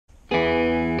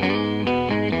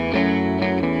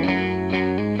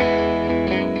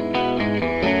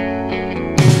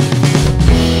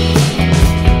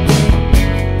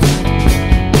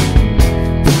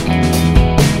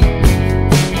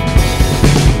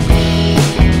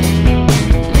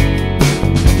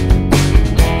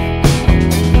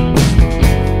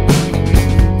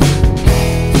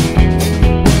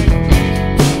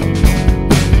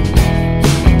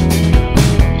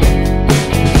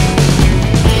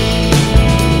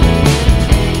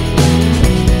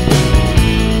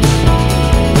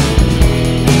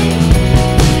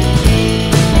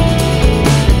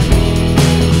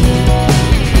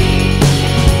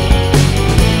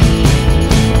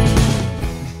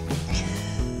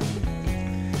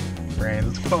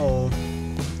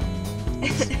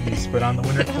put on the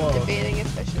winter clothes. Debating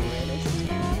if I should wear this.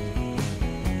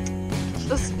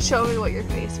 Just show me what your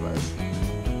face was.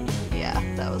 Yeah,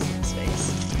 that was his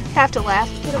face. Have to laugh.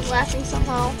 Get him laughing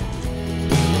somehow.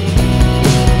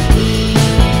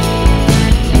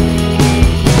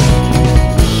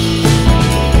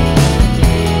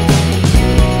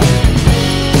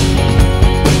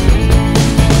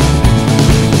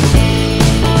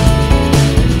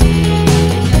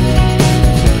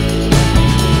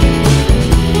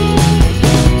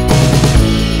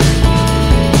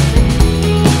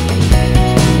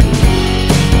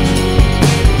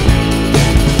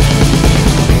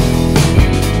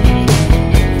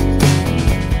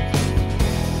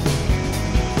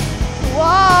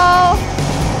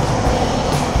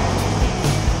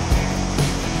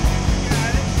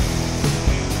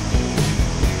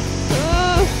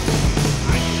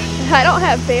 I don't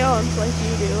have balance like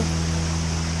you do. You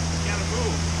gotta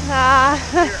move. Ah.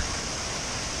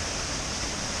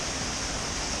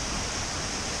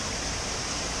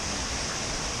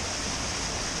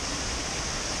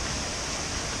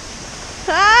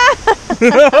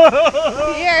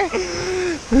 Here.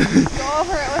 Go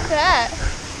over it with that.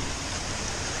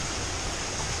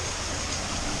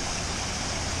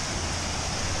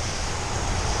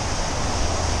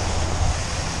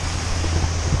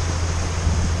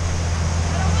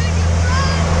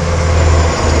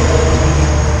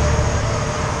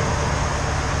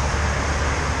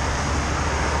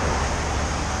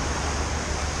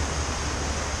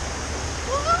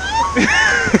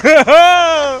 It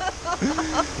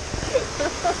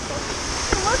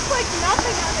looks like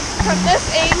nothing on it from this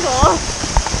angle.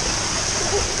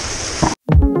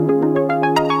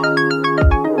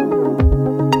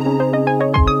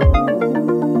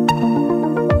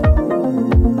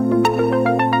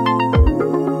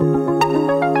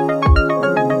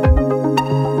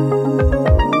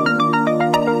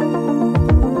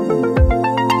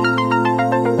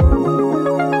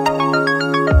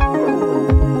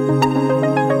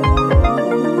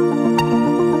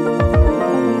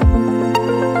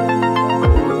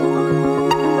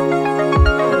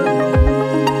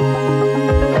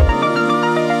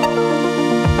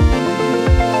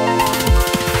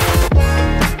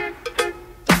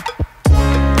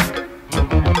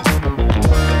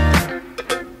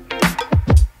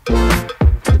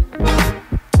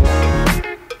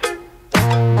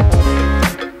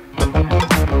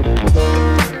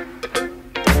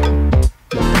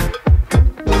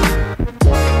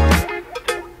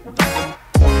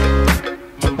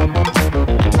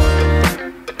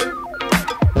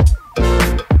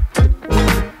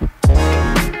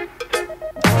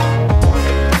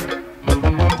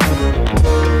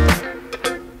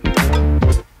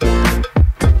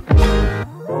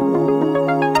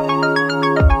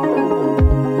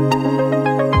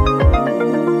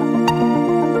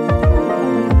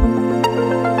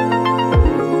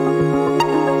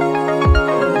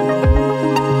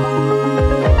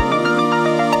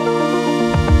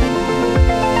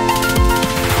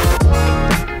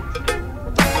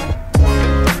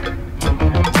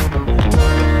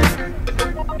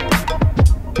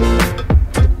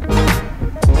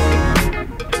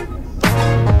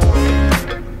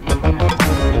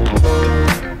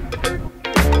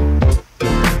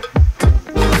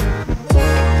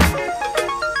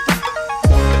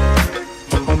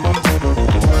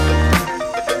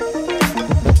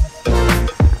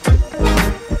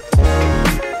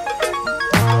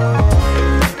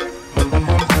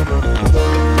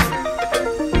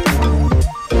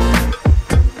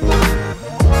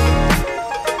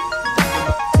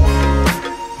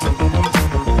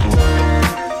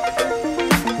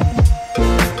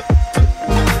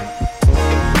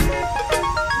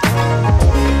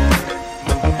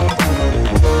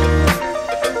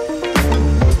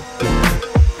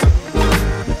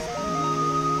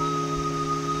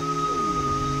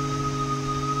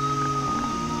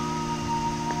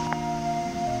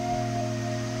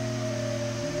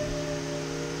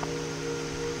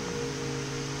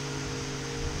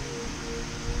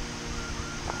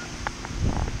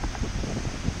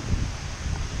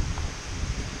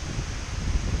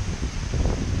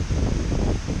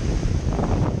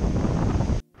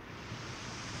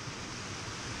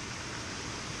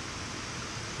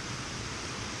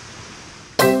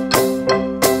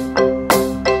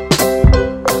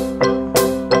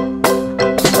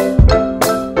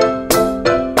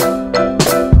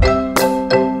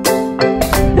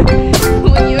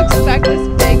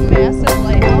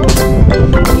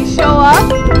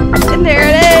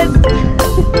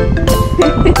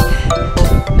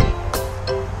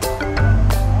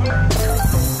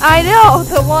 I know,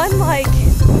 the one like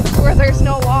where there's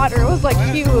no water was like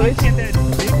huge. Why can't that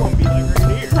big one be like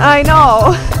right here? I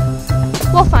know.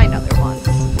 We'll find other ones.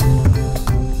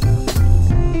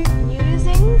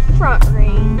 Munising Front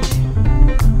Range.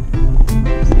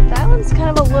 That one's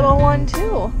kind of a little one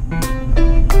too.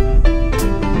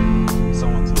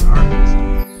 Someone's on our list.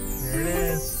 There it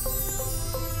is.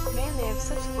 Man, they have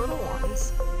such little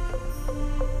ones.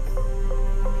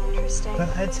 Interesting. But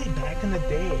I'd say back in the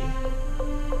day,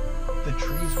 the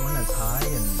trees weren't as high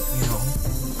and, you know.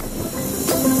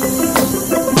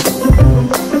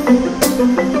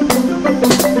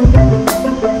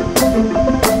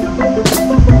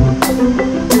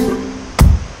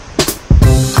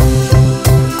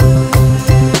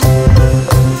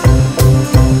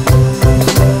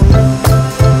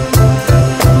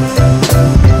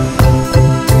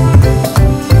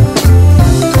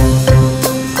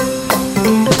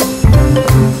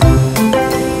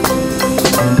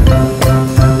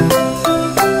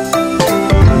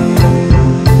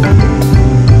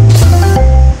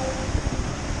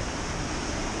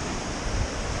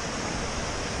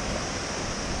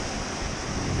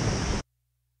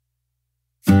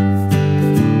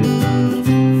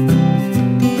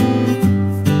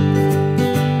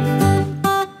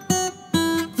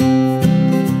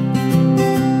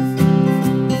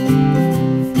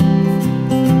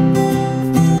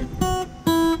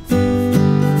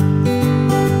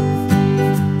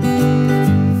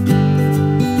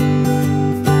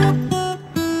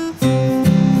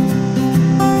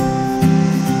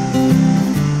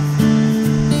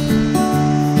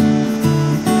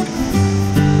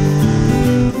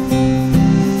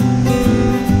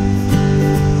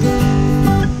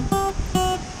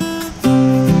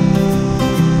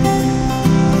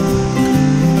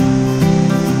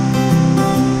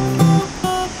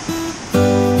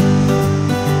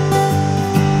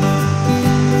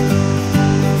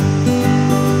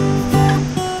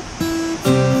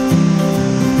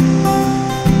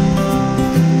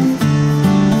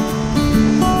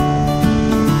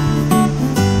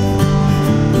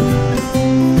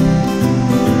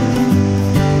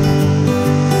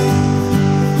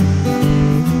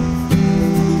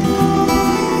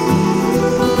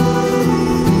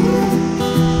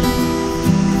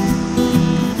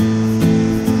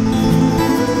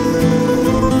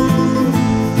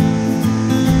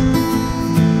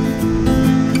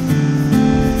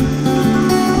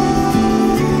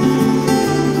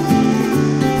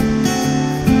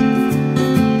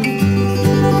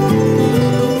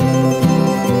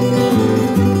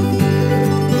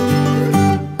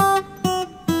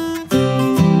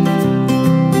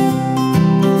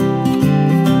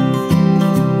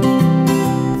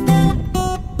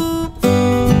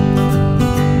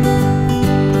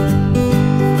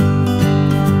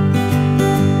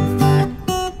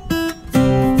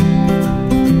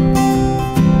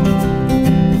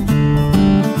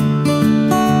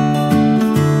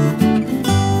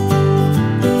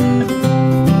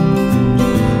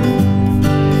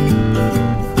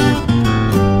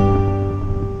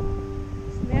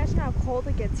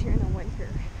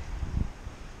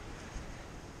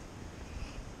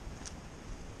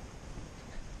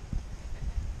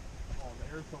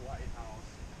 There's the lighthouse.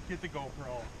 Get the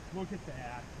GoPro. Look at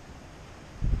that.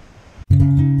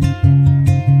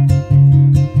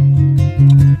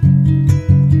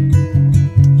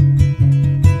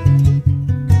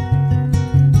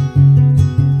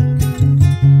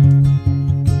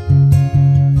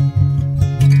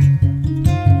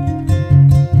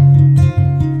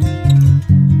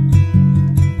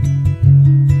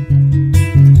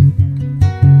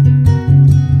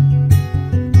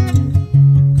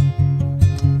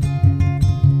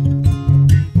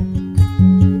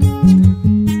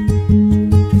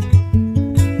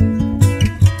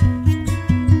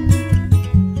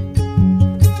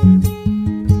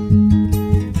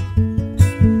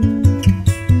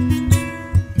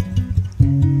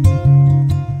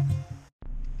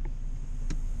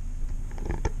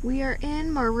 We are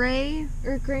in Marais,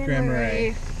 or Grand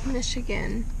Marais,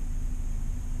 Michigan,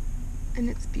 and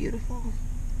it's beautiful.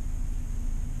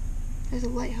 There's a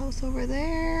lighthouse over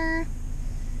there.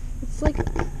 It's like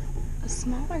a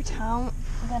smaller town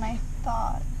than I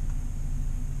thought.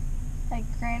 Like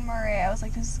Grand Marais, I was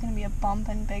like, this is gonna be a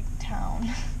bumpin' big town.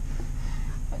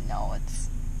 But no, it's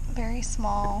very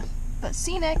small, but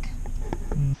scenic.